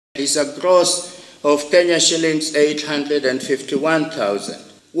is a gross of Kenya shillings 851,000.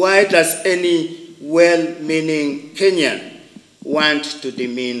 Why does any well-meaning Kenyan want to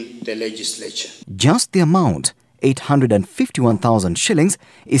demean the legislature? Just the amount, 851,000 shillings,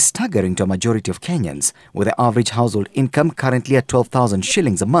 is staggering to a majority of Kenyans, with the average household income currently at 12,000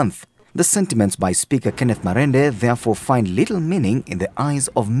 shillings a month. The sentiments by Speaker Kenneth Marende therefore find little meaning in the eyes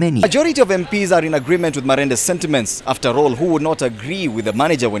of many. Majority of MPs are in agreement with Marende's sentiments. After all, who would not agree with the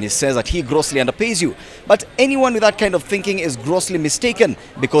manager when he says that he grossly underpays you? But anyone with that kind of thinking is grossly mistaken,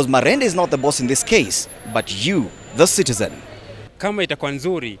 because Marende is not the boss in this case, but you, the citizen. Kama itakuwa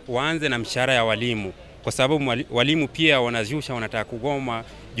nzuri, waanze na mshahara ya walimu, kwa sababu walimu pia wanazusha, wanataka kugoma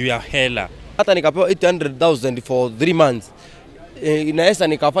juu ya hela. Hata nikapewa 800,000 for 3 months. Inaweza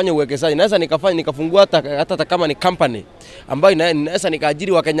nikafanya uwekezaji, inaweza nikafungua hata kama ni company ambayo inaweza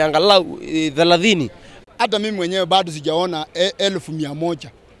nikaajiri Wakenya angalau 30. Hata mimi mwenyewe bado sijaona 1,100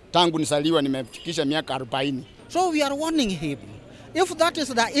 tangu nisaliwa, nimefikisha miaka 40. So we are warning him. If that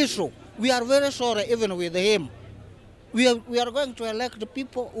is the issue, we are very sorry even with him. We are going to elect the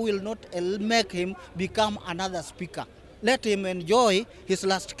people who will not make him become another speaker. Let him enjoy his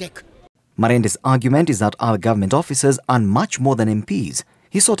last cake. Marende's argument is that our government officers earn much more than MPs.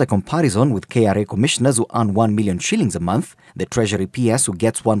 He sought a comparison with KRA commissioners who earn 1 million shillings a month, the Treasury PS who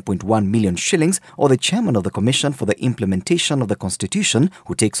gets 1.1 million shillings, or the chairman of the Commission for the Implementation of the Constitution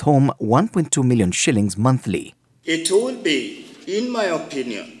who takes home 1.2 million shillings monthly. It will be, in my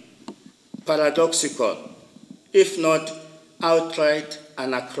opinion, paradoxical, if not outright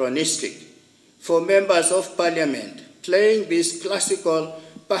anachronistic, for members of parliament playing this classical,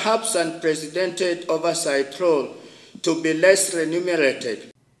 perhaps unprecedented oversight role to be less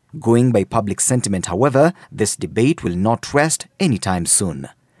remunerated. Going by public sentiment, however, this debate will not rest anytime soon.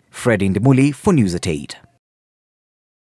 Fred Indimuli for News at 8.